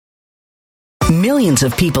Millions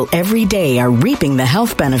of people every day are reaping the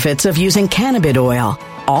health benefits of using cannabis oil,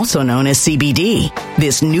 also known as CBD.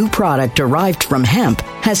 This new product derived from hemp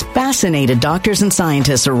has fascinated doctors and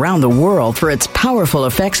scientists around the world for its powerful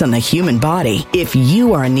effects on the human body. If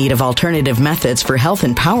you are in need of alternative methods for health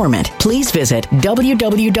empowerment, please visit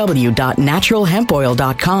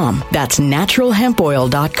www.naturalhempoil.com. That's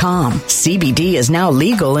naturalhempoil.com. CBD is now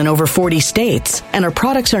legal in over 40 states, and our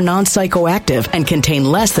products are non-psychoactive and contain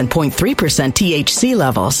less than 0.3% THC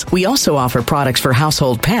levels. We also offer products for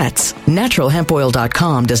household pets.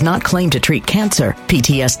 Naturalhempoil.com does not claim to treat cancer,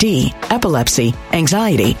 PTSD, epilepsy,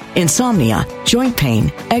 anxiety, insomnia, joint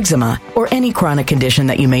pain, eczema, or any chronic condition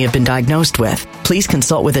that you may have been diagnosed with. Please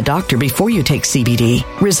consult with a doctor before you take CBD.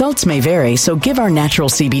 Results may vary, so give our natural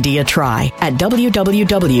CBD a try at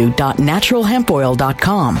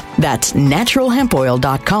www.naturalhempoil.com. That's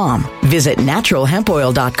naturalhempoil.com. Visit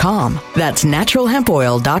naturalhempoil.com. That's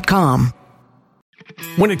naturalhempoil.com.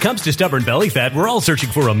 When it comes to stubborn belly fat, we're all searching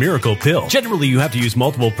for a miracle pill. Generally, you have to use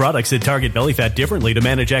multiple products that target belly fat differently to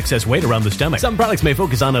manage excess weight around the stomach. Some products may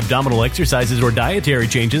focus on abdominal exercises or dietary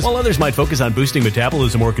changes, while others might focus on boosting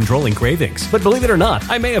metabolism or controlling cravings. But believe it or not,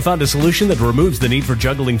 I may have found a solution that removes the need for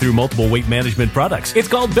juggling through multiple weight management products. It's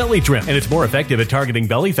called Belly Trim, and it's more effective at targeting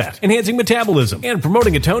belly fat, enhancing metabolism, and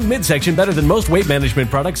promoting a toned midsection better than most weight management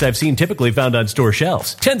products I've seen typically found on store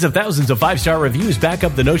shelves. Tens of thousands of 5-star reviews back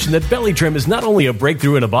up the notion that Belly Trim is not only a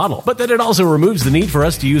breakthrough in a bottle, but that it also removes the need for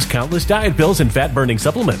us to use countless diet pills and fat-burning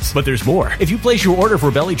supplements. But there's more. If you place your order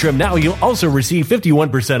for Belly Trim now, you'll also receive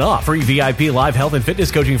 51% off, free VIP live health and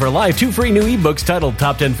fitness coaching for life, 2 free new ebooks titled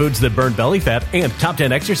Top 10 Foods That Burn Belly Fat and Top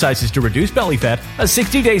 10 Exercises to Reduce Belly Fat, a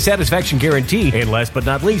 60-day satisfaction guarantee, and last but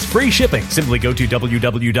not least, free shipping. Simply go to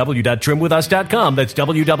www.trimwithus.com. That's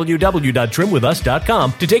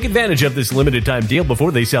www.trimwithus.com to take advantage of this limited time deal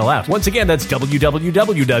before they sell out. Once again, that's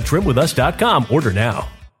www.trimwithus.com. Order now.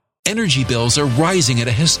 Energy bills are rising at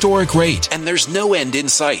a historic rate, and there's no end in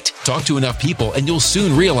sight. Talk to enough people, and you'll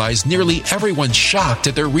soon realize nearly everyone's shocked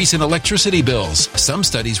at their recent electricity bills. Some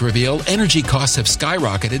studies reveal energy costs have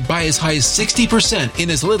skyrocketed by as high as 60%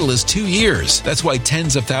 in as little as 2 years. That's why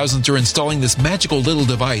tens of thousands are installing this magical little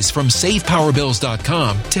device from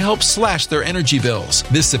SavePowerBills.com to help slash their energy bills.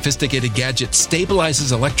 This sophisticated gadget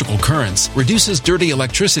stabilizes electrical currents, reduces dirty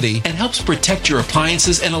electricity, and helps protect your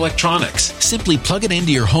appliances and electronics. Simply plug it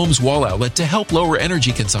into your home's wall outlet to help lower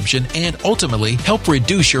energy consumption and ultimately help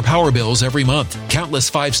reduce your power bills every month.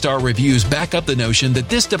 Countless 5-star reviews back up the notion that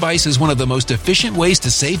this device is one of the most efficient ways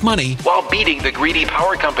to save money while beating the greedy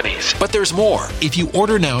power companies. But there's more. If you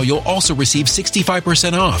order now, you'll also receive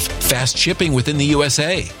 65% off, fast shipping within the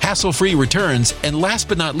USA, hassle-free returns, and last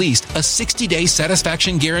but not least, a 60-day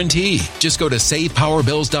satisfaction guarantee. Just go to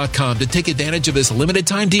SavePowerBills.com to take advantage of this limited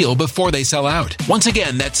time deal before they sell out. Once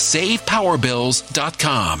again, that's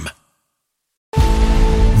SavePowerBills.com.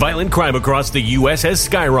 Violent crime across the U.S. has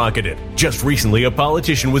skyrocketed. Just recently, a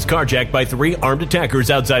politician was carjacked by 3 armed attackers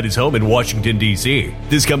outside his home in Washington, D.C.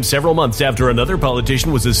 This comes several months after another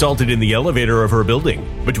politician was assaulted in the elevator of her building.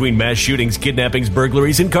 Between mass shootings, kidnappings,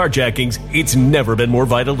 burglaries, and carjackings, it's never been more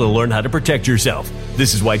vital to learn how to protect yourself.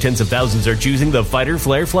 This is why tens of thousands are choosing the Fighter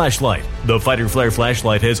Flare flashlight. The Fighter Flare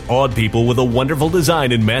flashlight has awed people with a wonderful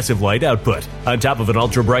design and massive light output. On top of an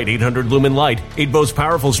ultra-bright 800-lumen light, it boasts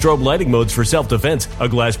powerful strobe lighting modes for self-defense, a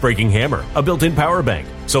glass-breaking hammer, a built-in power bank,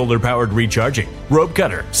 solar-powered recharging, rope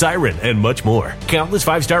cutter, siren, and much more. Countless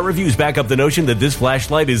 5-star reviews back up the notion that this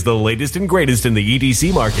flashlight is the latest and greatest in the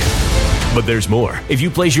EDC market. But there's more. If you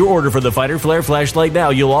place your order for the Fighter Flare flashlight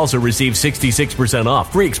now, you'll also receive 66%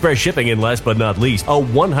 off, free express shipping, and last but not least, a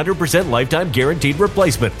 100% lifetime guaranteed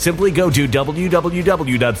replacement. Simply go to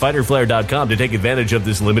www.fighterflare.com to take advantage of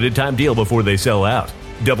this limited time deal before they sell out.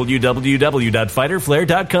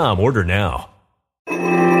 www.fighterflare.com. Order now.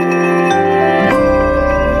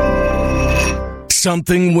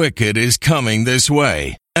 Something wicked is coming this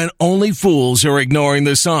way, and only fools are ignoring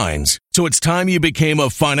the signs. So it's time you became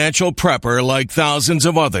a financial prepper like thousands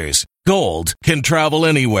of others. Gold can travel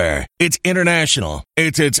anywhere. It's international.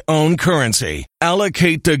 It's its own currency.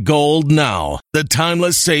 Allocate to gold now, the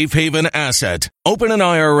timeless safe haven asset. Open an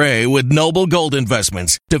IRA with Noble Gold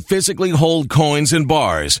Investments to physically hold coins and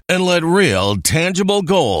bars and let real, tangible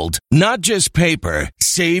gold, not just paper,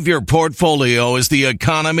 Save your portfolio as the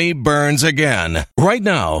economy burns again. Right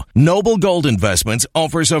now, Noble Gold Investments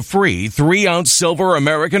offers a free 3-ounce silver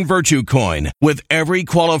American Virtue coin with every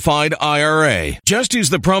qualified IRA. Just use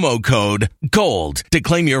the promo code GOLD to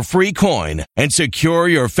claim your free coin and secure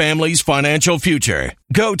your family's financial future.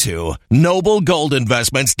 Go to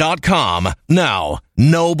noblegoldinvestments.com now.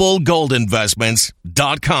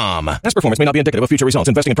 noblegoldinvestments.com. Past performance may not be indicative of future results.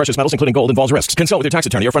 Investing in precious metals, including gold, involves risks. Consult with your tax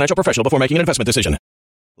attorney or financial professional before making an investment decision.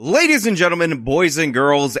 Ladies and gentlemen, boys and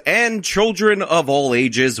girls, and children of all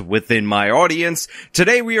ages within my audience,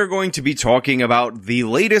 today we are going to be talking about the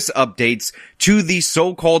latest updates to the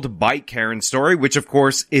so-called Bike Karen story, which of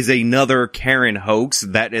course is another Karen hoax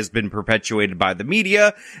that has been perpetuated by the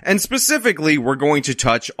media, and specifically we're going to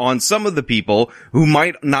touch on some of the people who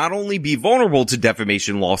might not only be vulnerable to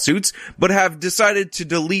defamation lawsuits, but have decided to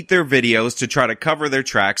delete their videos to try to cover their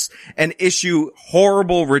tracks and issue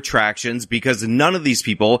horrible retractions because none of these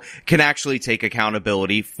people can actually take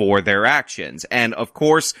accountability for their actions. And of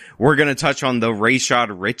course, we're going to touch on the Rashad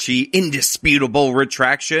Richey indisputable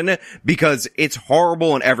retraction because it's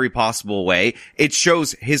horrible in every possible way. It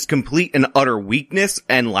shows his complete and utter weakness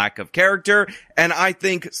and lack of character. And I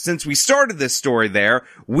think since we started this story there,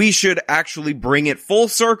 we should actually bring it full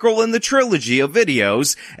circle in the trilogy of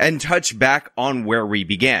videos and touch back on where we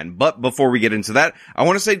began. But before we get into that, I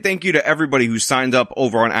want to say thank you to everybody who signed up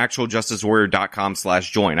over on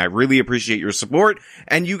actualjusticewarrior.com/join. I really appreciate your support,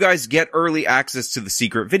 and you guys get early access to the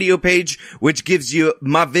secret video page, which gives you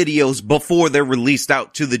my videos before they're released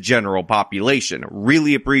out to the general population.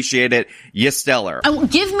 Really appreciate it. You're stellar.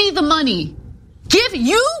 Give me the money.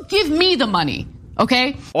 Give me the money.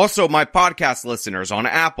 Okay. Also, my podcast listeners on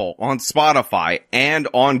Apple, on Spotify, and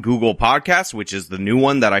on Google Podcasts, which is the new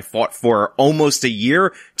one that I fought for almost a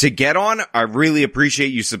year to get on. I really appreciate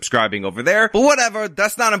you subscribing over there. But whatever,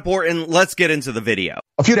 that's not important. Let's get into the video.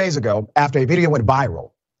 A few days ago, after a video went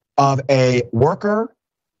viral of a worker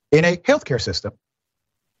in a healthcare system,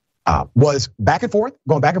 was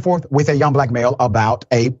going back and forth with a young black male about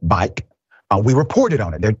a bike. We reported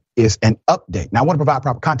on it. There is an update. Now, I want to provide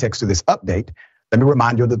proper context to this update. Let me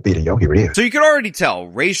remind you of the video. Here it is. So you can already tell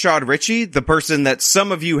Rashad Richey, the person that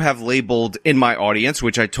some of you have labeled in my audience,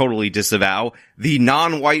 which I totally disavow, the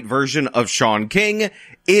non-white version of Sean King,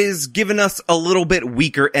 is giving us a little bit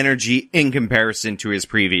weaker energy in comparison to his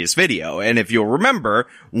previous video. And if you'll remember,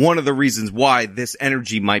 one of the reasons why this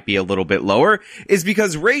energy might be a little bit lower is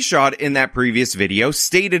because Rashad in that previous video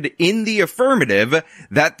stated in the affirmative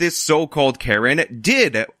that this so-called Karen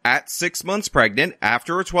did, at 6 months pregnant,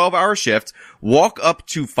 after a 12-hour shift, walk up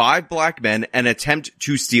to 5 black men and attempt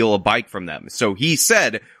to steal a bike from them. So he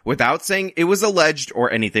said, without saying it was alleged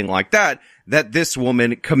or anything like that, that this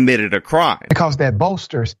woman committed a crime. Because that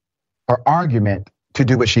bolsters her argument to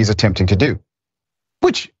do what she's attempting to do,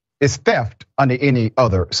 which is theft under any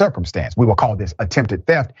other circumstance. We will call this attempted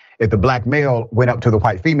theft if the black male went up to the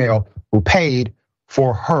white female who paid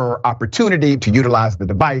for her opportunity to utilize the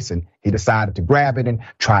device and he decided to grab it and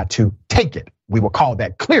try to take it. We will call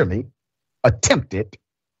that clearly attempted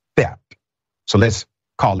theft. So let's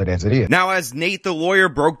call it as it is. Now, as Nate the lawyer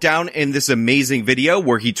broke down in this amazing video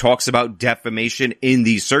where he talks about defamation in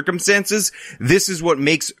these circumstances, this is what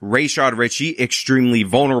makes Rashad Richey extremely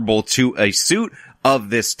vulnerable to a suit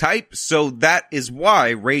of this type. So that is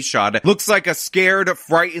why Rashad looks like a scared,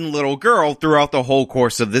 frightened little girl throughout the whole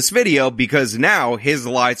course of this video, because now his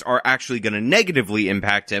lies are actually going to negatively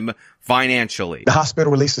impact him financially. The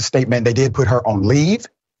hospital released a statement. They did put her on leave.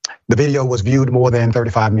 The video was viewed more than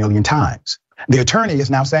 35 million times. The attorney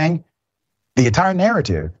is now saying the entire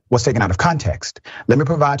narrative was taken out of context. Let me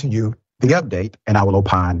provide to you the update, and I will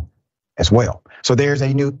opine as well. So there's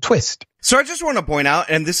a new twist. So I just want to point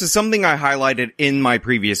out, and this is something I highlighted in my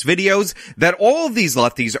previous videos, that all of these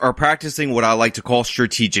lefties are practicing what I like to call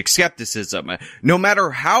strategic skepticism. No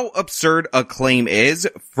matter how absurd a claim is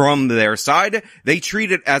from their side, they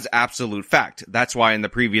treat it as absolute fact. That's why in the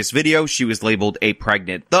previous video, she was labeled a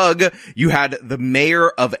pregnant thug. You had the mayor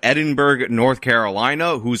of Edinburgh, North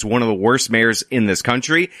Carolina, who's one of the worst mayors in this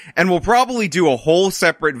country, and we'll probably do a whole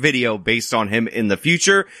separate video based on him in the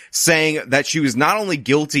future, saying that she was not only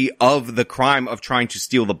guilty of the crime of trying to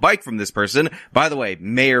steal the bike from this person. By the way,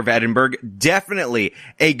 Mayor of Edinburgh, definitely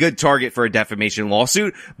a good target for a defamation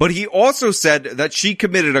lawsuit, but he also said that she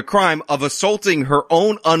committed a crime of assaulting her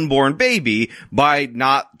own unborn baby by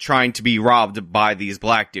not trying to be robbed by these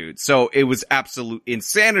black dudes. So it was absolute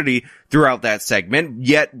insanity throughout that segment,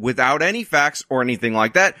 yet without any facts or anything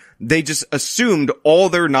like that, they just assumed all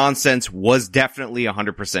their nonsense was definitely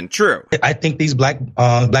 100% true. I think these black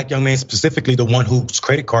young men, specifically the one whose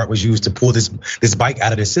credit card was used to pull this bike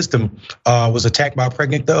out of the system, was attacked by a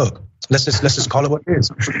pregnant thug. Let's just call it what it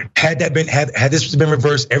is. Had this been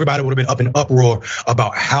reversed, everybody would have been up in uproar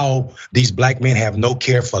about how these black men have no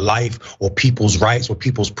care for life or people's rights or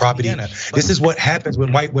people's property. This is what happens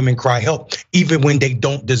when white women cry help, even when they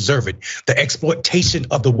don't deserve it. The exploitation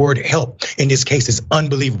of the word help in this case is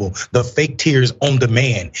unbelievable. The fake tears on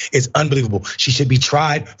demand is unbelievable. She should be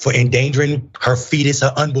tried for endangering her fetus,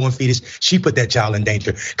 her unborn fetus. She put that child in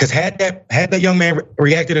danger. Because had that young man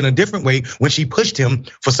reacted in a different way when she pushed him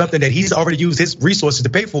for something that he's already used his resources to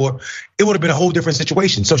pay for, it would have been a whole different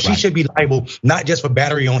situation. So she should be liable, not just for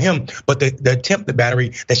battery on him, but the attempted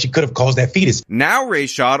battery that she could have caused that fetus. Now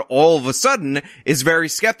Rashad all of a sudden is very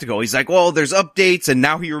skeptical. He's like, well, there's updates, and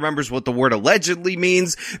now he remembers what the word allegedly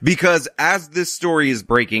means, because as this story is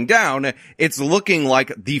breaking down, it's looking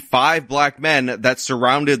like the 5 black men that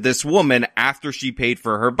surrounded this woman after she paid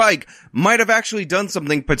for her bike might have actually done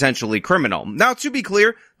something potentially criminal. Now, to be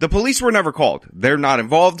clear, the police were never called. They're not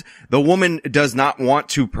involved. The woman does not want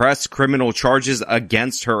to press criminal charges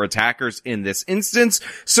against her attackers in this instance,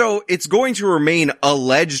 so it's going to remain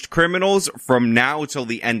alleged criminals from now till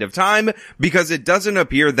the end of time, because it doesn't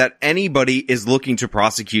appear that anybody is looking to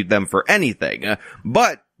prosecute them for anything.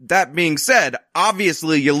 But that being said,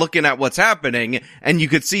 obviously you're looking at what's happening and you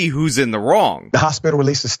could see who's in the wrong. The hospital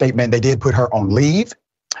released a statement. They did put her on leave.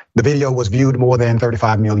 The video was viewed more than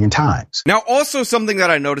 35 million times. Now, also something that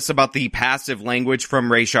I noticed about the passive language from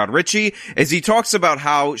Rashad Richey is he talks about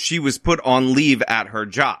how she was put on leave at her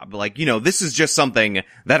job. Like, this is just something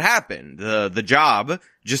that happened. The job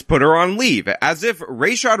just put her on leave, as if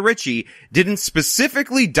Rashad Richey didn't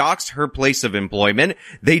specifically dox her place of employment.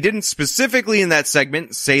 They didn't specifically in that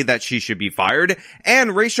segment say that she should be fired.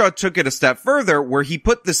 And Rashad took it a step further where he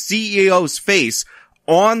put the CEO's face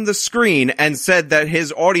on the screen and said that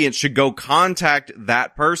his audience should go contact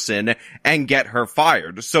that person and get her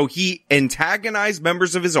fired. So he antagonized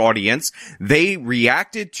members of his audience. They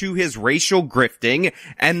reacted to his racial grifting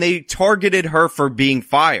and they targeted her for being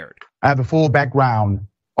fired. I have a full background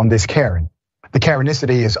on this Karen. The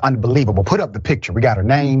Karenicity is unbelievable. Put up the picture. We got her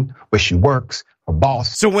name, where she works, her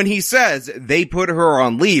boss. So when he says they put her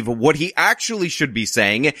on leave, what he actually should be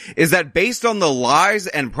saying is that based on the lies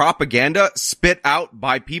and propaganda spit out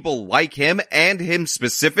by people like him and him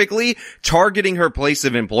specifically, targeting her place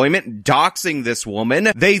of employment, doxing this woman,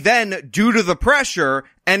 they then, due to the pressure,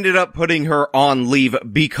 ended up putting her on leave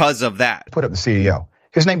because of that. Put up the CEO.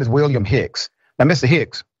 His name is William Hicks. Now, Mr.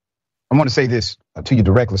 Hicks, I want to say this to you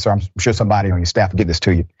directly, sir. I'm sure somebody on your staff will get this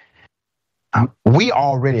to you. We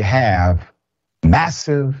already have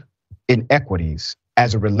massive inequities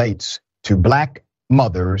as it relates to black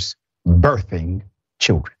mothers birthing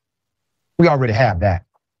children. We already have that.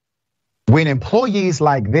 When employees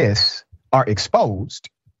like this are exposed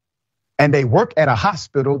and they work at a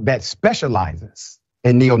hospital that specializes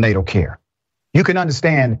in neonatal care, you can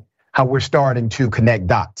understand how we're starting to connect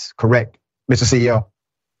dots, correct, Mr. CEO?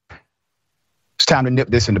 It's time to nip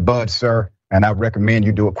this in the bud, sir, and I recommend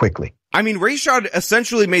you do it quickly. I mean, Rashad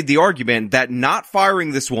essentially made the argument that not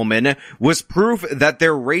firing this woman was proof that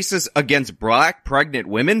they're racist against black pregnant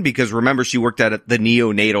women, because remember, she worked at the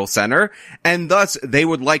neonatal center, and thus they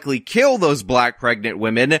would likely kill those black pregnant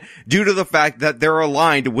women due to the fact that they're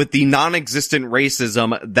aligned with the non-existent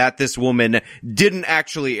racism that this woman didn't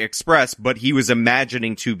actually express, but he was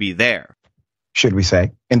imagining to be there. Should we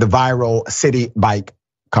say, in the viral city bike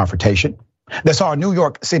confrontation that saw a New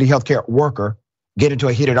York City healthcare worker get into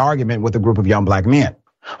a heated argument with a group of young black men.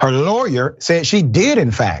 Her lawyer said she did,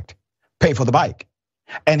 in fact, pay for the bike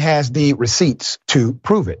and has the receipts to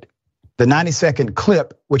prove it. The 90-second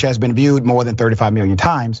clip, which has been viewed more than 35 million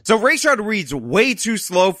times. So Rashad reads way too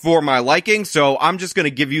slow for my liking, so I'm just going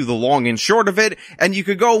to give you the long and short of it, and you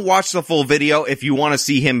could go watch the full video if you want to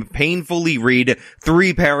see him painfully read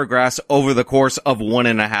 3 paragraphs over the course of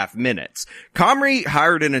 1.5 minutes. Comrie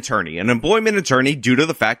hired an attorney, an employment attorney, due to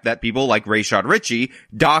the fact that people like Rashad Richey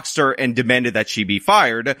doxed her and demanded that she be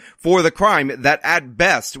fired for the crime that at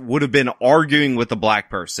best would have been arguing with a black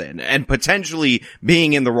person and potentially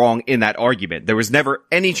being in the wrong in that argument. There was never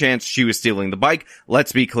any chance she was stealing the bike.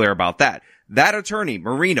 Let's be clear about that. That attorney,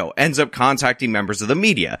 Marino, ends up contacting members of the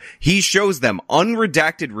media. He shows them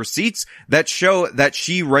unredacted receipts that show that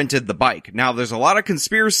she rented the bike. Now, there's a lot of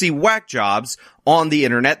conspiracy whack jobs on the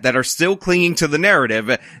internet that are still clinging to the narrative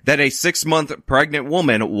that a 6-month pregnant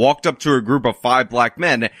woman walked up to a group of 5 black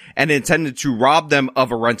men and intended to rob them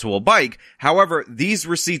of a rentable bike. However, these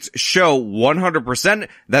receipts show 100%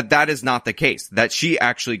 that is not the case, that she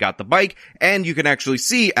actually got the bike, and you can actually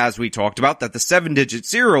see, as we talked about, that the 7-digit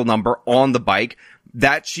serial number on the bike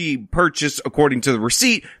that she purchased according to the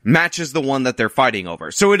receipt matches the one that they're fighting over.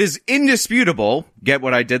 So it is indisputable, get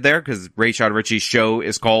what I did there, because Rashad Richey's show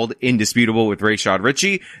is called Indisputable with Rashad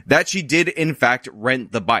Richey, that she did in fact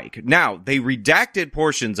rent the bike. Now, they redacted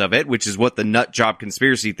portions of it, which is what the nut job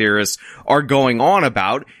conspiracy theorists are going on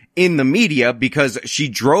about in the media, because she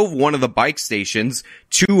drove one of the bike stations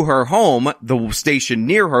to her home, the station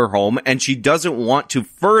near her home, and she doesn't want to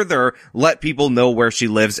further let people know where she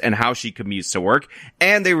lives and how she commutes to work.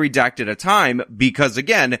 And they redacted a time because,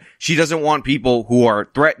 again, she doesn't want people who are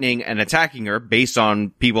threatening and attacking her based on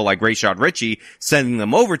people like Rashad Richey sending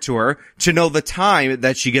them over to her to know the time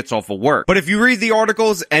that she gets off of work. But if you read the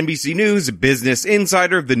articles, NBC News, Business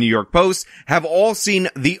Insider, The New York Post have all seen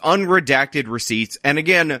the unredacted receipts, and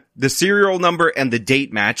again, the serial number and the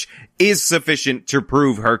date match is sufficient to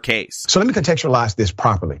prove her case. So let me contextualize this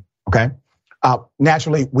properly, okay?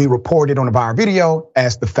 Naturally, we reported on our video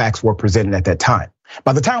as the facts were presented at that time.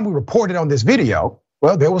 By the time we reported on this video,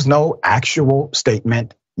 well, there was no actual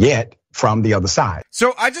statement yet from the other side.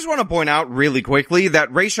 So I just want to point out really quickly that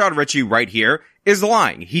Rashad Richey right here is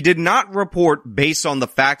lying. He did not report based on the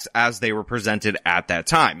facts as they were presented at that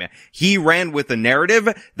time. He ran with a narrative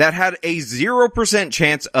that had a 0%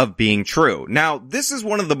 chance of being true. Now, this is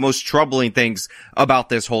one of the most troubling things about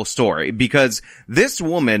this whole story, because this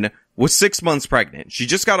woman was 6 months pregnant. She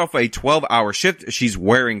just got off a 12-hour shift. She's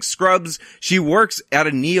wearing scrubs. She works at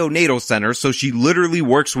a neonatal center, so she literally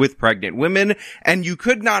works with pregnant women. And you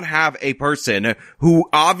could not have a person who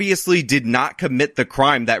obviously did not commit the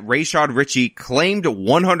crime that Rashad Richey claimed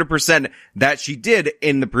 100% that she did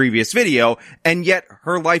in the previous video, and yet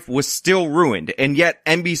her life was still ruined. And yet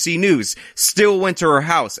NBC News still went to her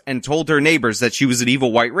house and told her neighbors that she was an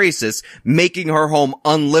evil white racist, making her home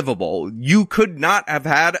unlivable. You could not have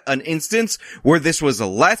had an instance where this was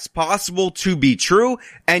less possible to be true,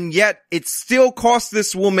 and yet it still cost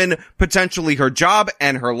this woman potentially her job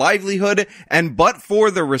and her livelihood, and but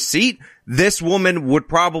for the receipt, this woman would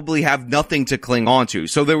probably have nothing to cling on to.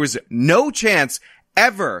 So there was no chance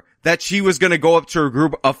ever that she was going to go up to a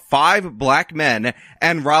group of 5 black men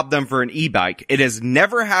and rob them for an e-bike. It has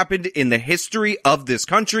never happened in the history of this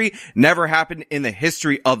country, never happened in the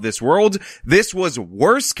history of this world. This was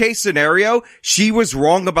worst case scenario. She was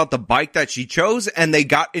wrong about the bike that she chose, and they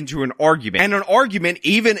got into an argument. And an argument,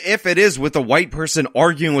 even if it is with a white person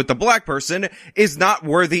arguing with a black person, is not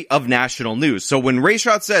worthy of national news. So when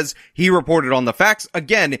Rashad says he reported on the facts,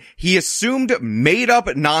 again, he assumed made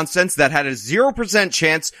up nonsense that had a 0%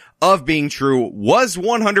 chance of being true, was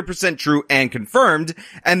 100% true and confirmed,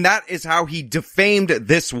 and that is how he defamed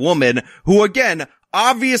this woman, who again,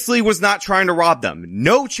 obviously was not trying to rob them.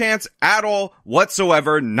 No chance at all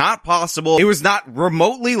whatsoever, not possible. It was not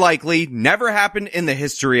remotely likely, never happened in the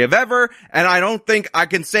history of ever, and I don't think I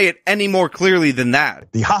can say it any more clearly than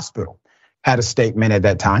that. The hospital had a statement at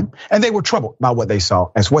that time, and they were troubled by what they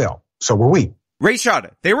saw as well. So were we. Rashad,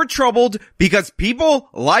 they were troubled because people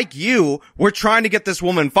like you were trying to get this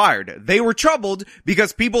woman fired. They were troubled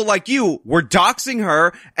because people like you were doxing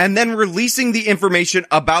her and then releasing the information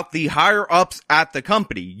about the higher ups at the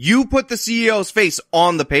company. You put the CEO's face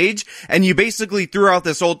on the page, and you basically threw out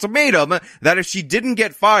this ultimatum that if she didn't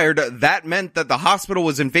get fired, that meant that the hospital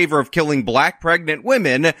was in favor of killing black pregnant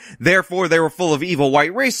women. Therefore, they were full of evil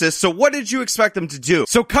white racists. So what did you expect them to do?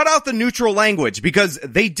 So cut out the neutral language, because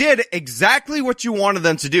they did exactly what you wanted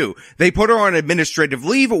them to do. They put her on administrative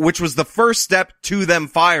leave, which was the first step to them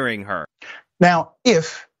firing her. Now,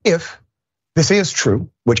 if this is true,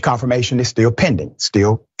 which confirmation is still pending,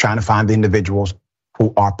 still trying to find the individuals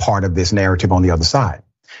who are part of this narrative on the other side.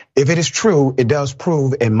 If it is true, it does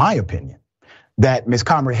prove, in my opinion, that Ms.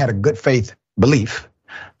 Comrie had a good faith belief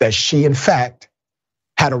that she, in fact,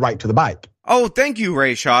 had a right to the bike. Oh, thank you,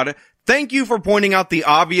 Rashad. Thank you for pointing out the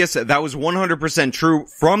obvious. That was 100% true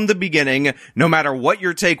from the beginning, no matter what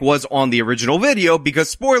your take was on the original video, because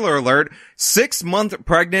spoiler alert, 6-month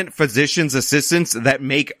pregnant physician's assistants that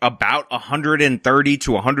make about $130,000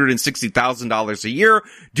 to $160,000 a year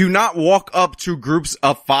do not walk up to groups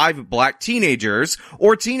of 5 black teenagers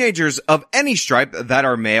or teenagers of any stripe that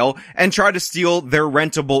are male and try to steal their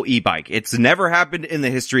rentable e-bike. It's never happened in the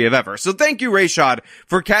history of ever. So thank you, Rashad,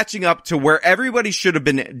 for catching up to where everybody should have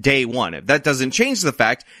been day one. one. That doesn't change the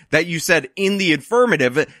fact that you said in the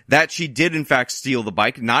affirmative that she did in fact steal the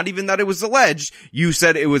bike, not even that it was alleged. You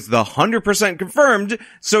said it was the 100% confirmed.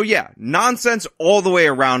 So yeah, nonsense all the way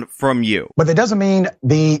around from you. But that doesn't mean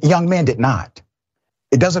the young men did not.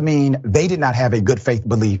 It doesn't mean they did not have a good faith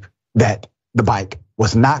belief that the bike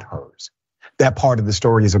was not hers. That part of the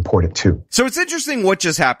story is important too. So it's interesting what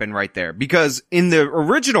just happened right there, because in the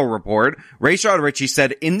original report, Rashad Richey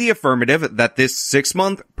said in the affirmative that this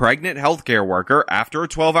 6-month pregnant healthcare worker, after a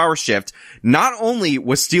 12-hour shift, not only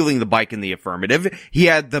was stealing the bike in the affirmative, he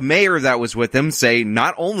had the mayor that was with him say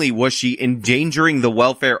not only was she endangering the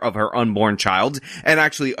welfare of her unborn child, and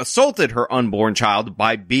actually assaulted her unborn child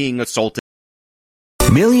by being assaulted.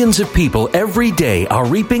 Millions of people every day are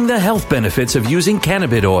reaping the health benefits of using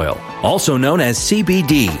cannabis oil, also known as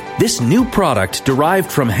CBD. This new product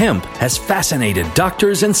derived from hemp has fascinated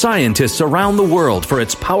doctors and scientists around the world for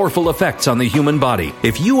its powerful effects on the human body.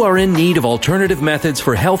 If you are in need of alternative methods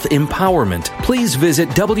for health empowerment, please visit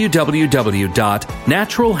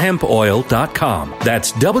www.naturalhempoil.com.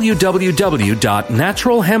 That's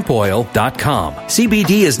www.naturalhempoil.com.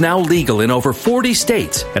 CBD is now legal in over 40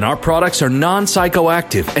 states, and our products are non-psychoactive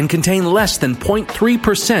and contain less than 0.3%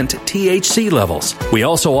 THC levels. We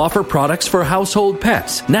also offer products for household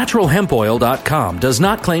pets. NaturalHempOil.com does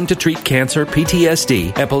not claim to treat cancer,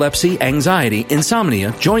 PTSD, epilepsy, anxiety,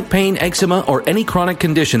 insomnia, joint pain, eczema, or any chronic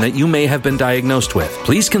condition that you may have been diagnosed with.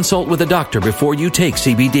 Please consult with a doctor before you take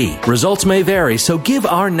CBD. Results may vary, so give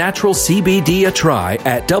our natural CBD a try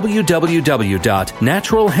at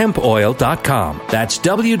www.naturalhempoil.com. That's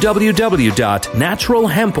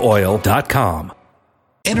www.naturalhempoil.com.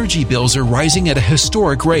 Energy bills are rising at a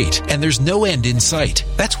historic rate, and there's no end in sight.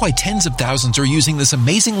 That's why tens of thousands are using this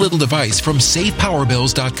amazing little device from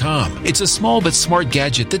SavePowerBills.com. It's a small but smart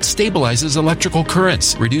gadget that stabilizes electrical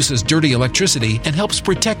currents, reduces dirty electricity, and helps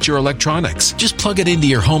protect your electronics. Just plug it into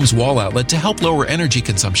your home's wall outlet to help lower energy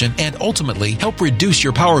consumption and ultimately help reduce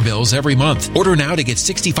your power bills every month. Order now to get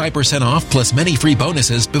 65% off plus many free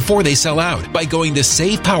bonuses before they sell out by going to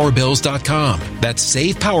SavePowerBills.com. That's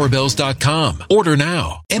SavePowerBills.com. Order now.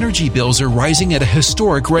 Energy bills are rising at a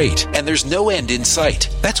historic rate, and there's no end in sight.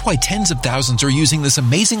 That's why tens of thousands are using this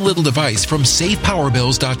amazing little device from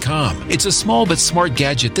SavePowerBills.com. It's a small but smart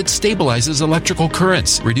gadget that stabilizes electrical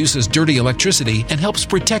currents, reduces dirty electricity, and helps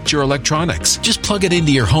protect your electronics. Just plug it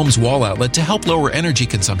into your home's wall outlet to help lower energy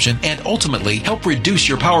consumption and ultimately help reduce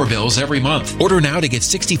your power bills every month. Order now to get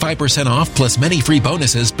 65% off plus many free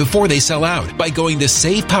bonuses before they sell out by going to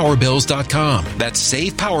SavePowerBills.com. That's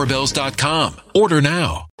SavePowerBills.com. Order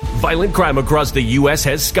now. Violent crime across the U.S.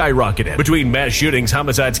 has skyrocketed. Between mass shootings,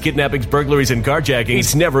 homicides, kidnappings, burglaries, and carjacking,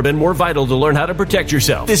 it's never been more vital to learn how to protect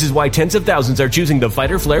yourself. This is why tens of thousands are choosing the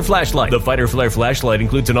Fighter Flare flashlight. The Fighter Flare flashlight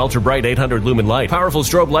includes an ultra-bright 800 lumen light, powerful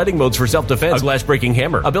strobe lighting modes for self-defense, a glass-breaking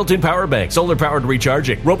hammer, a built-in power bank, solar-powered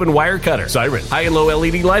recharging, rope and wire cutter, siren, high and low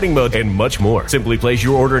LED lighting mode, and much more. Simply place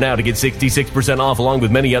your order now to get 66% off along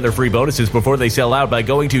with many other free bonuses before they sell out by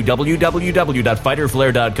going to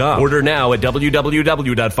www.fighterflare.com. Order now at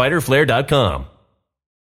www.fighterflare.com.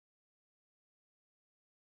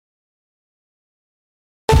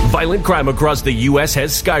 Violent crime across the U.S.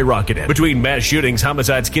 has skyrocketed. Between mass shootings,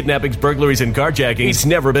 homicides, kidnappings, burglaries, and carjacking, it's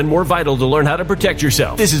never been more vital to learn how to protect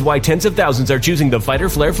yourself. This is why tens of thousands are choosing the Fighter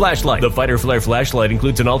Flare flashlight. The Fighter Flare flashlight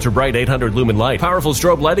includes an ultra-bright 800 lumen light, powerful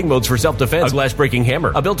strobe lighting modes for self-defense, a glass-breaking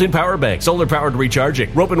hammer, a built-in power bank, solar-powered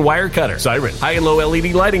recharging, rope and wire cutter, siren, high and low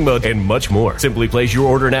LED lighting mode, and much more. Simply place your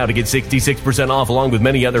order now to get 66% off along with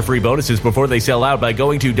many other free bonuses before they sell out by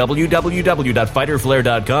going to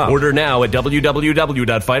www.fighterflare.com. Order now at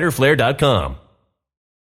www.fighterflare.com.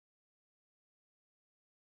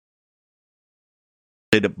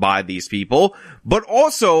 By these people, but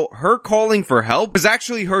also her calling for help is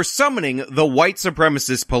actually her summoning the white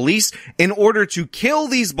supremacist police in order to kill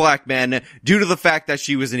these black men due to the fact that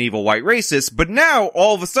she was an evil white racist. But now,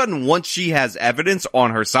 all of a sudden, once she has evidence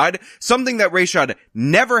on her side, something that Rashad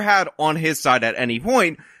never had on his side at any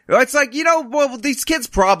point, it's like, well, these kids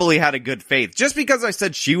probably had a good faith. Just because I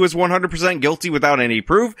said she was 100% guilty without any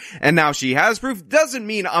proof, and now she has proof, doesn't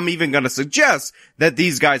mean I'm even gonna suggest that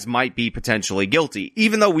these guys might be potentially guilty.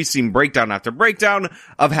 Even though we've seen breakdown after breakdown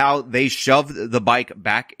of how they shoved the bike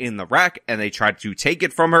back in the rack and they tried to take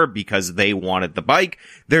it from her because they wanted the bike.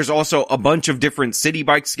 There's also a bunch of different city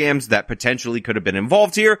bike scams that potentially could have been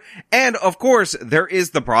involved here. And of course, there is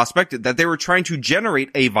the prospect that they were trying to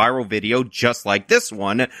generate a viral video just like this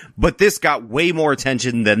one, but this got way more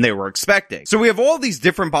attention than they were expecting. So we have all these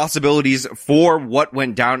different possibilities for what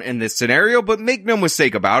went down in this scenario, but make no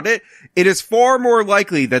mistake about it, it is far more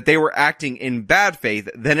likely that they were acting in bad faith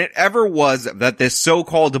than it ever was that this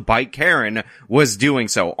so-called bike Karen was doing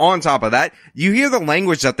so. On top of that, you hear the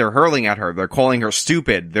language that they're hurling at her. They're calling her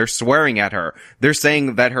stupid. They're swearing at her. They're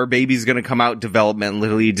saying that her baby's gonna come out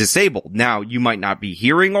developmentally disabled. Now, you might not be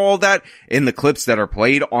hearing all that in the clips that are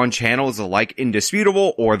played on channels like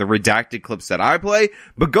Indisputable or the redacted clips that I play,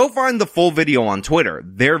 but go find the full video on Twitter.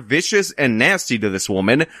 They're vicious and nasty to this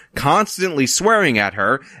woman, constantly swearing at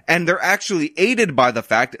her, and they're actually aided by the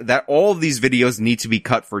fact that all of these videos need to be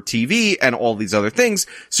cut for TV and all these other things,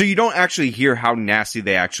 so you don't actually hear how nasty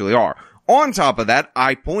they actually are. On top of that,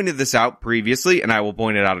 I pointed this out previously, and I will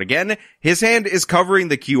point it out again. His hand is covering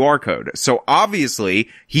the QR code. So obviously,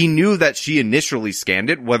 he knew that she initially scanned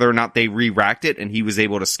it. Whether or not they re-racked it and he was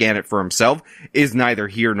able to scan it for himself is neither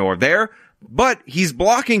here nor there. But he's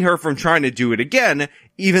blocking her from trying to do it again,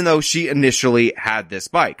 even though she initially had this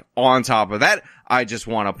bike. On top of that, I just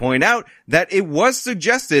want to point out that it was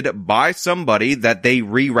suggested by somebody that they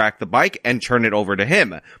re-rack the bike and turn it over to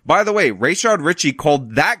him. By the way, Rashad Richey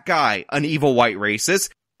called that guy an evil white racist.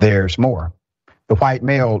 There's more. The white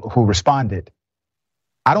male who responded,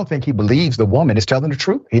 I don't think he believes the woman is telling the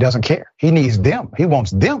truth. He doesn't care. He needs them. He wants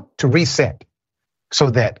them to reset so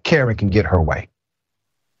that Karen can get her way.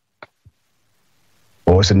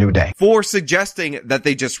 Oh, it's a new day. For suggesting that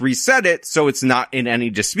they just reset it so it's not in any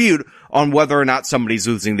dispute on whether or not somebody's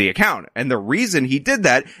losing the account. And the reason he did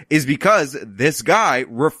that is because this guy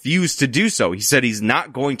refused to do so. He said he's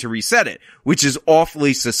not going to reset it, which is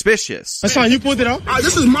awfully suspicious. That's fine. You pulled it out?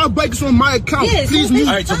 This is my bike. It's on my account. Yes, please move.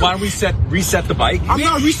 All right, so why don't we reset the bike? I'm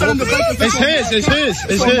not resetting the bike. It's his. It's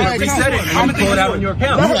his. Reset it. I'm going to pull it out on your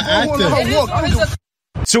account. You're active.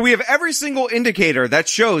 So we have every single indicator that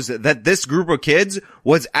shows that this group of kids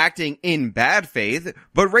was acting in bad faith,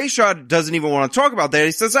 but Rashad doesn't even want to talk about that.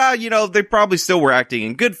 He says, they probably still were acting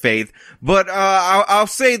in good faith, but I'll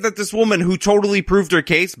say that this woman who totally proved her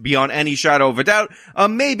case beyond any shadow of a doubt,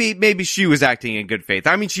 maybe she was acting in good faith.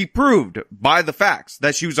 I mean, she proved by the facts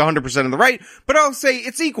that she was 100% in the right, but I'll say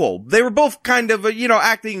it's equal. They were both kind of,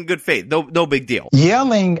 acting in good faith. No big deal.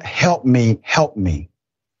 Yelling, help me,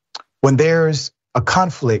 when there's a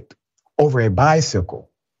conflict over a bicycle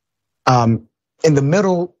in the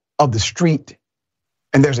middle of the street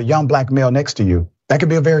and there's a young black male next to you, that could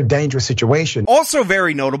be a very dangerous situation. Also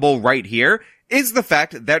very notable right here is the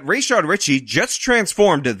fact that Rashad Richey just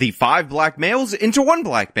transformed the 5 black males into 1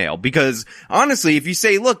 black male. Because honestly, if you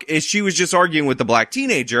say, look, if she was just arguing with the black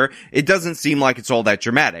teenager, it doesn't seem like it's all that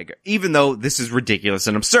dramatic, even though this is ridiculous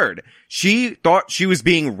and absurd. She thought she was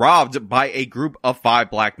being robbed by a group of 5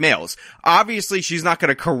 black males. Obviously, she's not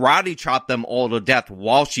going to karate chop them all to death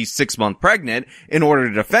while she's 6 months pregnant in order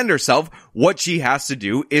to defend herself. What she has to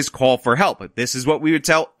do is call for help. This is what we would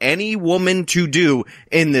tell any woman to do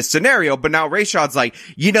in this scenario. But now Rashad's like,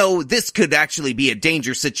 this could actually be a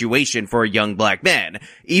dangerous situation for a young black man,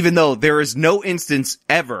 even though there is no instance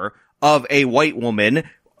ever of a white woman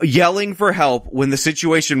yelling for help when the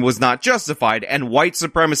situation was not justified and white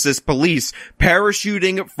supremacist police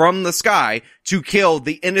parachuting from the sky to kill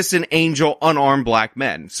the innocent angel unarmed black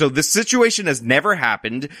men. So the situation has never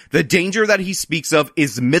happened. The danger that he speaks of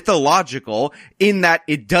is mythological in that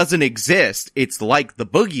it doesn't exist. It's like the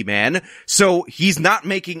boogeyman. So he's not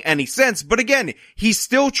making any sense. But again, he's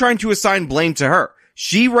still trying to assign blame to her.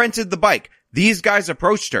 She rented the bike. These guys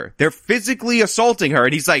approached her. They're physically assaulting her.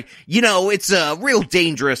 And he's like, it's real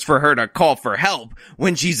dangerous for her to call for help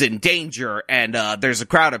when she's in danger and there's a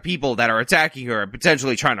crowd of people that are attacking her and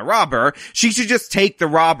potentially trying to rob her. She should just take the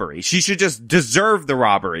robbery. She should just deserve the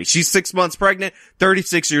robbery. She's 6 months pregnant,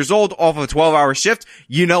 36 years old, off of a 12-hour shift.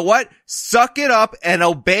 You know what? Suck it up and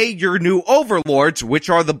obey your new overlords, which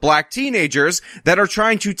are the black teenagers that are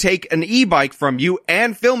trying to take an e-bike from you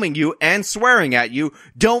and filming you and swearing at you.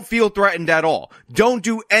 Don't feel threatened at all. Don't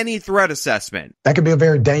do any threat assessment. That could be a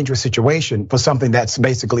very dangerous situation for something that's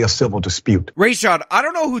basically a civil dispute. Rashad, I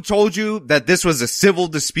don't know who told you that this was a civil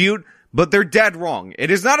dispute, but they're dead wrong.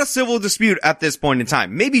 It is not a civil dispute at this point in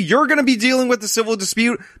time. Maybe you're going to be dealing with the civil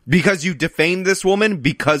dispute because you defamed this woman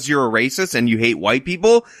because you're a racist and you hate white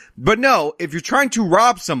people. But no, if you're trying to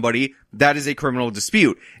rob somebody, that is a criminal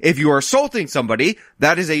dispute. If you are assaulting somebody,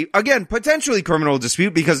 that is again, potentially criminal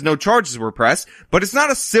dispute because no charges were pressed, but it's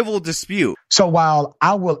not a civil dispute. So while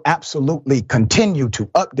I will absolutely continue to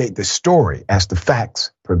update the story as the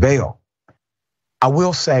facts prevail, I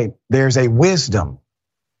will say there's a wisdom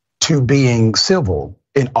to being civil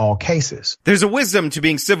in all cases. There's a wisdom to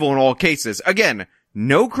being civil in all cases. Again,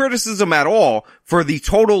 no criticism at all for the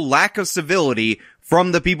total lack of civility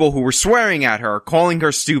from the people who were swearing at her, calling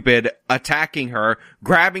her stupid, attacking her,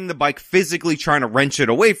 grabbing the bike, physically trying to wrench it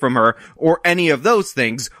away from her, or any of those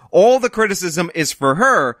things. All the criticism is for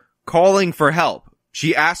her calling for help.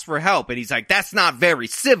 She asked for help, and he's like, that's not very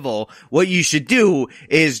civil. What you should do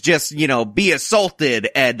is just, be assaulted,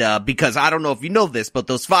 and because I don't know if you know this, but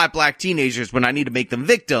those 5 black teenagers, when I need to make them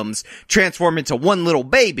victims, transform into one little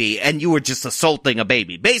baby, and you were just assaulting a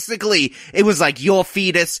baby. Basically, it was like your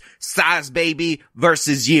fetus size baby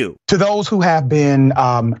versus you. To those who have been,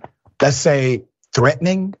 let's say,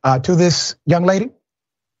 threatening to this young lady,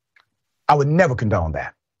 I would never condone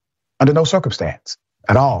that under no circumstance.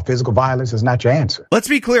 At all. Physical violence is not your answer. Let's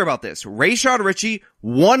be clear about this. Rashad Richey,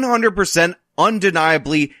 100%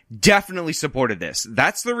 undeniably, definitely supported this.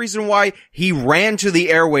 That's the reason why he ran to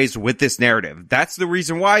the airways with this narrative. That's the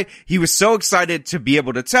reason why he was so excited to be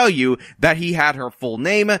able to tell you that he had her full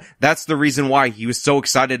name. That's the reason why he was so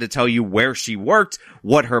excited to tell you where she worked,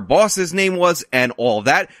 what her boss's name was, and all of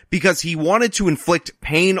that, because he wanted to inflict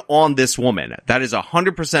pain on this woman. That is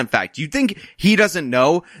 100% fact. You think he doesn't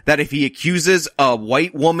know that if he accuses a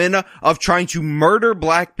white woman of trying to murder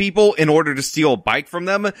black people in order to steal a bike from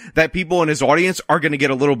them, that people in his audience are going to get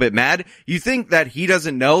a little bit mad? You think that he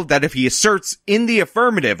doesn't know that if he asserts in the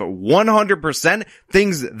affirmative 100%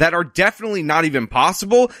 things that are definitely not even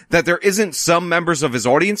possible, that there isn't some members of his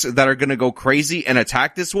audience that are going to go crazy and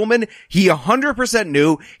attack this woman? He 100%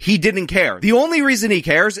 knew. He didn't care. The only reason he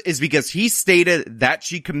cares is because he stated that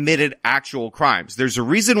she committed actual crimes. There's a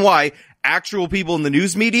reason why actual people in the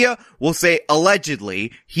news media will say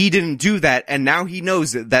allegedly he didn't do that, and now he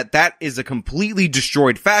knows that that is a completely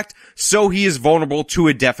destroyed fact, so he is vulnerable to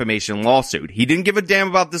a defamation lawsuit. He didn't give a damn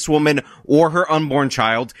about this woman or her unborn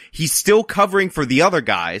child. He's still covering for the other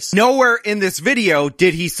guys. Nowhere in this video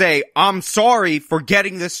did he say, I'm sorry for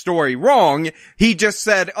getting this story wrong. He just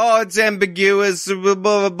said, oh, it's ambiguous, blah,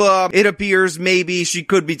 blah, blah. It appears maybe she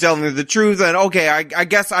could be telling the truth, and okay, I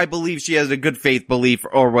guess I believe she has a good faith belief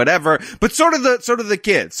or whatever. But so do the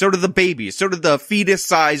kids, so do the babies, so do the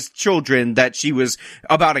fetus-sized children that she was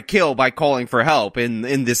about to kill by calling for help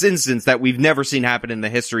in this instance that we've never seen happen in the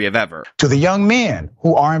history of ever. To the young men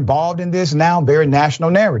who are involved in this now very national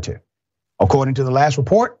narrative, according to the last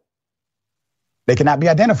report, they cannot be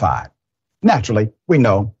identified. Naturally, we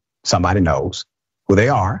know somebody knows who they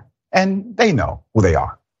are, and they know who they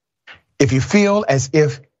are. If you feel as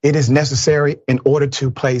if it is necessary in order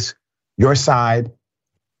to place your side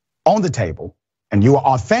on the table, and you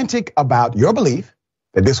are authentic about your belief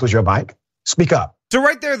that this was your bike, speak up. So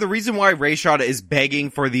right there, the reason why Rashad is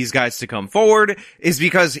begging for these guys to come forward is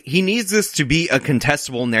because he needs this to be a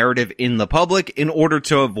contestable narrative in the public in order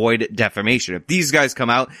to avoid defamation. If these guys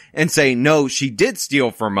come out and say, no, she did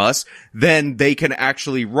steal from us, then they can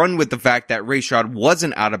actually run with the fact that Rashad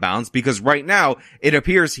wasn't out of bounds, because right now it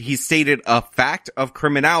appears he stated a fact of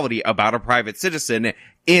criminality about a private citizen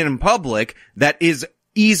in public that is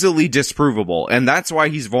easily disprovable, and that's why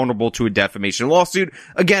he's vulnerable to a defamation lawsuit.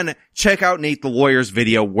 Again, check out Nate the Lawyer's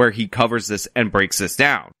video where he covers this and breaks this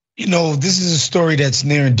down. This is a story that's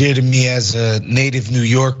near and dear to me as a native New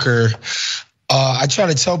Yorker. I try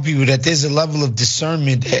to tell people that there's a level of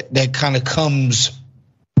discernment that kind of comes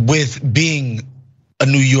with being a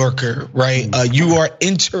New Yorker, right? You are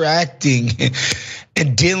interacting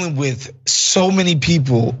and dealing with so many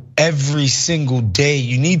people every single day.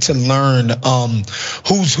 You need to learn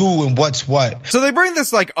who's who and what's what. So they bring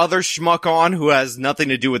this like other schmuck on who has nothing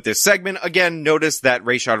to do with this segment. Again, notice that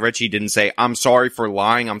Rashad Richey didn't say, I'm sorry for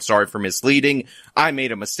lying, I'm sorry for misleading, I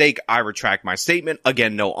made a mistake, I retract my statement.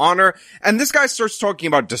 Again, no honor. And this guy starts talking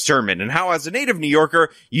about discernment and how as a native New Yorker,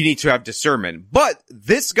 you need to have discernment. But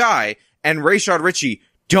this guy and Rashad Richey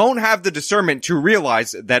don't have the discernment to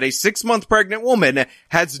realize that a 6-month pregnant woman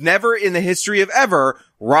has never in the history of ever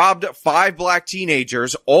robbed 5 black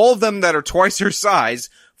teenagers, all of them that are twice her size,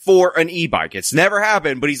 for an e-bike. It's never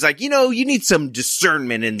happened, but he's like, you need some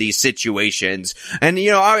discernment in these situations. And,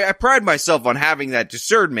 I pride myself on having that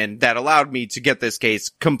discernment that allowed me to get this case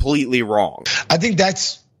completely wrong. I think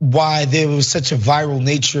that's why there was such a viral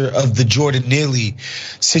nature of the Jordan Neely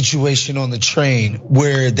situation on the train,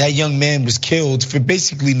 where that young man was killed for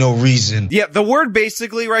basically no reason. Yeah, the word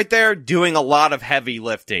basically right there, doing a lot of heavy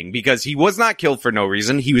lifting, because he was not killed for no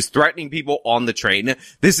reason. He was threatening people on the train.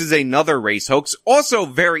 This is another race hoax. Also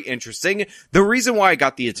very interesting. The reason why I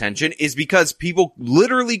got the attention is because people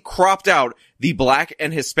literally cropped out the black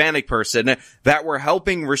and Hispanic person that were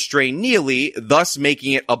helping restrain Neely, thus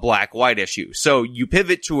making it a black-white issue. So you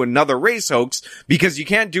pivot to another race hoax because you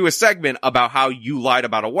can't do a segment about how you lied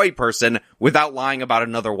about a white person without lying about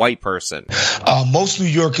another white person. Most New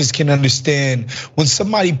Yorkers can understand when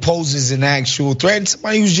somebody poses an actual threat and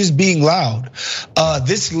somebody who's just being loud.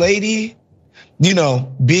 This lady, you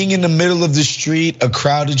know, being in the middle of the street, a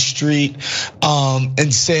crowded street,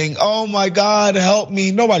 and saying, "Oh my God, help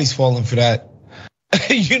me." Nobody's falling for that.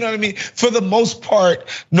 You know what I mean? For the most part,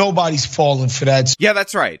 nobody's falling for that. Yeah,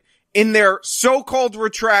 that's right. In their so-called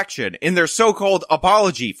retraction, in their so-called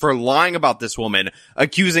apology for lying about this woman,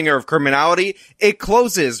 accusing her of criminality, it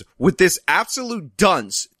closes with this absolute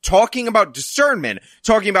dunce talking about discernment,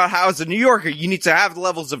 talking about how as a New Yorker, you need to have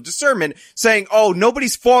levels of discernment, saying, oh,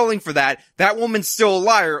 nobody's falling for that. That woman's still a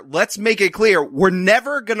liar. Let's make it clear. We're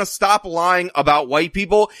never gonna stop lying about white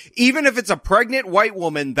people, even if it's a pregnant white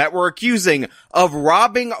woman that we're accusing of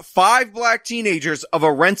robbing 5 black teenagers of a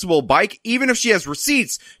rentable bike, even if she has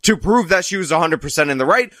receipts to prove that she was 100% in the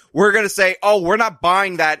right. We're gonna say, oh, we're not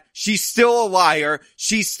buying that. She's still a liar.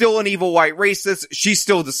 She's still an evil white racist. She's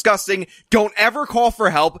still disgusting. Don't ever call for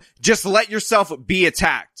help. Just let yourself be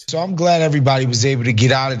attacked. So I'm glad everybody was able to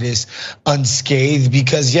get out of this unscathed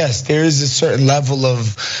because, yes, there is a certain level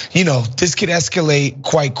of, you know, this could escalate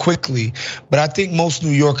quite quickly. But I think most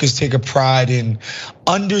New Yorkers take a pride in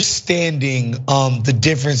understanding the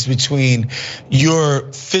difference between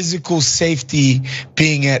your physical safety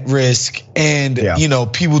being at risk and, you know,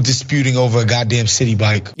 people disputing over a goddamn city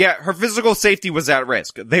bike. Yeah, her physical safety was at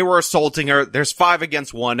risk. They were assaulting her. There's 5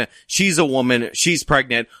 against 1. She's a woman. She's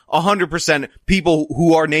pregnant. 100% people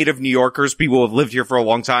who are native New Yorkers, people who have lived here for a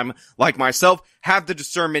long time, like myself, have the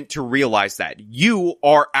discernment to realize that. You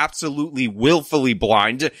are absolutely willfully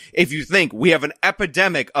blind if you think we have an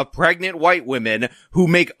epidemic of pregnant white women who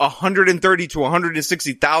make $130,000 to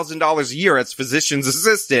 $160,000 a year as physician's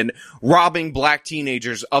assistant, robbing black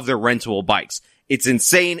teenagers of their rentable bikes. It's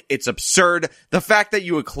insane. It's absurd. The fact that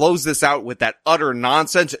you would close this out with that utter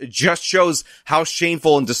nonsense just shows how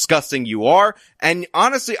shameful and disgusting you are. And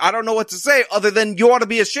honestly, I don't know what to say other than you ought to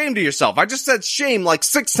be ashamed of yourself. I just said shame like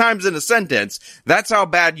 6 times in a sentence. That's how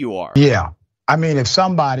bad you are. Yeah. I mean, if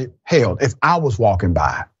I was walking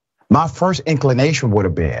by, my first inclination would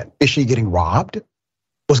have been, is she getting robbed?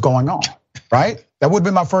 What's going on? Right? That would have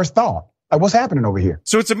been my first thought. Like, what's happening over here?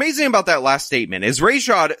 So what's amazing about that last statement is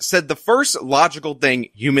Rashad said the first logical thing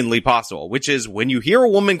humanly possible, which is when you hear a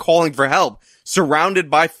woman calling for help surrounded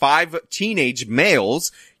by 5 teenage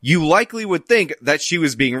males, you likely would think that she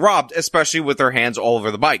was being robbed, especially with her hands all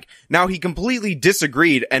over the bike. Now, he completely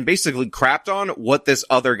disagreed and basically crapped on what this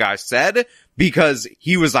other guy said because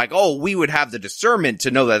he was like, oh, we would have the discernment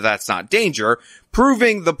to know that that's not danger,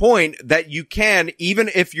 proving the point that you can, even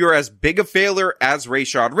if you're as big a failure as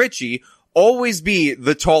Rashad Richey, always be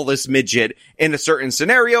the tallest midget in a certain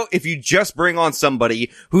scenario if you just bring on somebody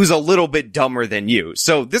who's a little bit dumber than you.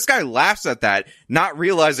 So this guy laughs at that, not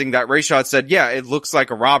realizing that Rashad said, yeah, it looks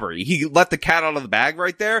like a robbery. He let the cat out of the bag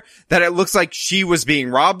right there, that it looks like she was being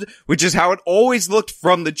robbed, which is how it always looked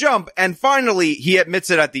from the jump. And finally, he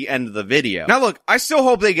admits it at the end of the video. Now look, I still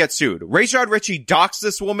hope they get sued. Rashad Richey doxed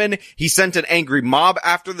this woman. He sent an angry mob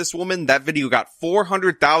after this woman. That video got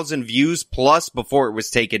 400,000 views plus before it was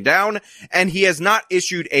taken down. And he has not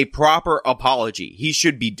issued a proper apology. He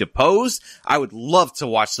should be deposed. I would love to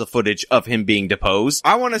watch the footage of him being deposed.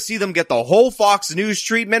 I want to see them get the whole Fox News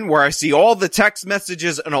treatment where I see all the text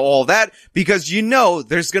messages and all that, because you know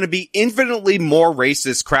there's going to be infinitely more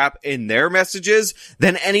racist crap in their messages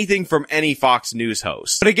than anything from any Fox News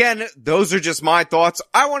host. But again, those are just my thoughts.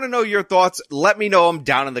 I want to know your thoughts. Let me know them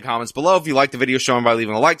down in the comments below. If you like the video, show them by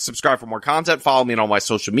leaving a like, subscribe for more content, follow me on all my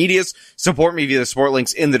social medias, support me via the support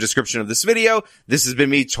links in the description of this video. This has been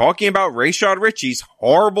me talking about Rashad Richey's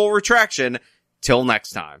horrible retraction. Till next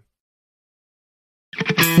time.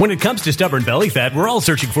 When it comes to stubborn belly fat, we're all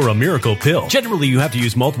searching for a miracle pill. Generally, you have to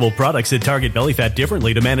use multiple products that target belly fat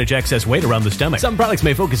differently to manage excess weight around the stomach. Some products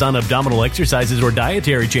may focus on abdominal exercises or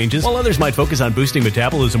dietary changes, while others might focus on boosting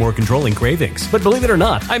metabolism or controlling cravings. But believe it or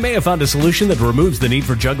not, I may have found a solution that removes the need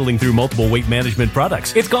for juggling through multiple weight management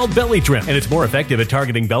products. It's called Belly Trim, and it's more effective at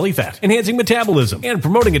targeting belly fat, enhancing metabolism, and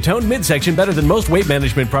promoting a toned midsection better than most weight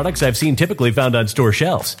management products I've seen typically found on store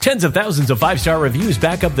shelves. Tens of thousands of 5-star reviews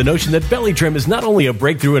back up the notion that Belly Trim is not only only a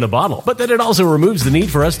breakthrough in a bottle, but that it also removes the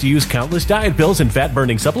need for us to use countless diet pills and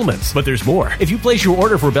fat-burning supplements. But there's more. If you place your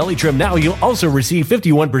order for Belly Trim now, you'll also receive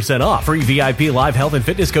 51% off, free VIP live health and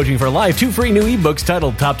fitness coaching for life, 2 free new ebooks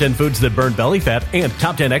titled Top 10 Foods That Burn Belly Fat and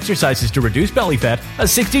Top 10 Exercises to Reduce Belly Fat, a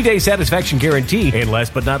 60-day satisfaction guarantee, and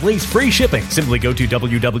last but not least, free shipping. Simply go to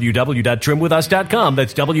www.trimwithus.com.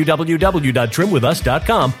 That's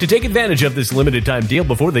www.trimwithus.com to take advantage of this limited time deal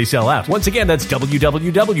before they sell out. Once again, that's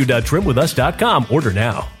www.trimwithus.com. Order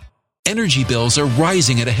now. Energy bills are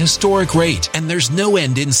rising at a historic rate, and there's no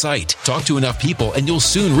end in sight. Talk to enough people, and you'll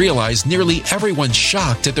soon realize nearly everyone's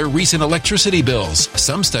shocked at their recent electricity bills.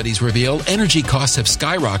 Some studies reveal energy costs have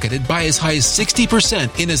skyrocketed by as high as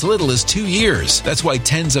 60% in as little as 2 years. That's why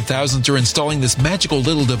tens of thousands are installing this magical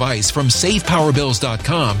little device from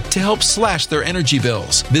SavePowerBills.com to help slash their energy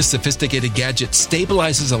bills. This sophisticated gadget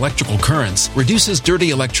stabilizes electrical currents, reduces dirty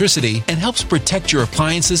electricity, and helps protect your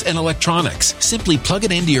appliances and electronics. Simply plug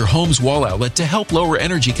it into your home's wall outlet to help lower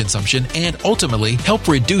energy consumption and ultimately help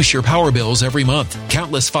reduce your power bills every month.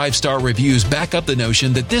 Countless 5-star reviews back up the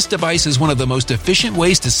notion that this device is one of the most efficient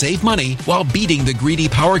ways to save money while beating the greedy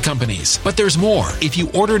power companies. But there's more. If you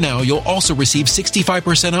order now, you'll also receive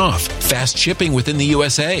 65% off, fast shipping within the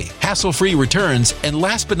USA, hassle-free returns, and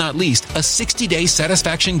last but not least, a 60-day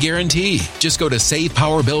satisfaction guarantee. Just go to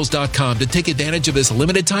SavePowerBills.com to take advantage of this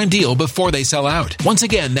limited time deal before they sell out. Once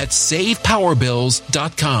again, that's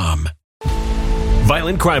SavePowerBills.com.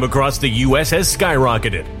 Violent crime across the U.S. has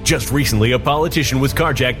skyrocketed. Just recently, a politician was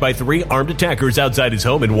carjacked by 3 armed attackers outside his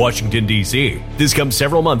home in Washington, D.C. This comes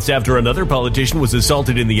several months after another politician was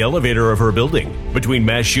assaulted in the elevator of her building. Between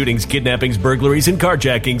mass shootings, kidnappings, burglaries, and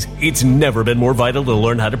carjackings, it's never been more vital to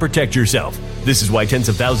learn how to protect yourself. This is why tens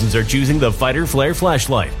of thousands are choosing the Fighter Flare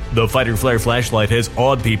flashlight. The Fighter Flare flashlight has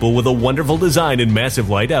awed people with a wonderful design and massive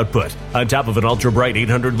light output. On top of an ultra-bright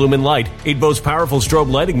 800-lumen light, it boasts powerful strobe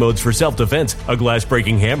lighting modes for self-defense, a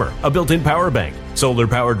glass-breaking hammer, a built-in power bank,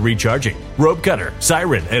 solar-powered recharging, rope cutter,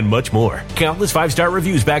 siren, and much more. Countless 5-star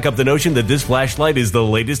reviews back up the notion that this flashlight is the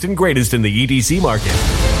latest and greatest in the EDC market.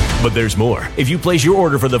 But there's more. If you place your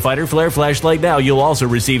order for the Fighter Flare flashlight now, you'll also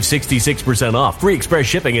receive 66% off, free express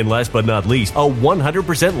shipping, and last but not least, a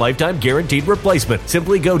 100% lifetime guaranteed replacement.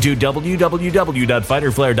 Simply go to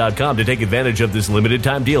www.fighterflare.com to take advantage of this limited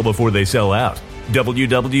time deal before they sell out.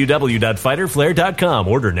 www.fighterflare.com.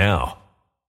 Order now.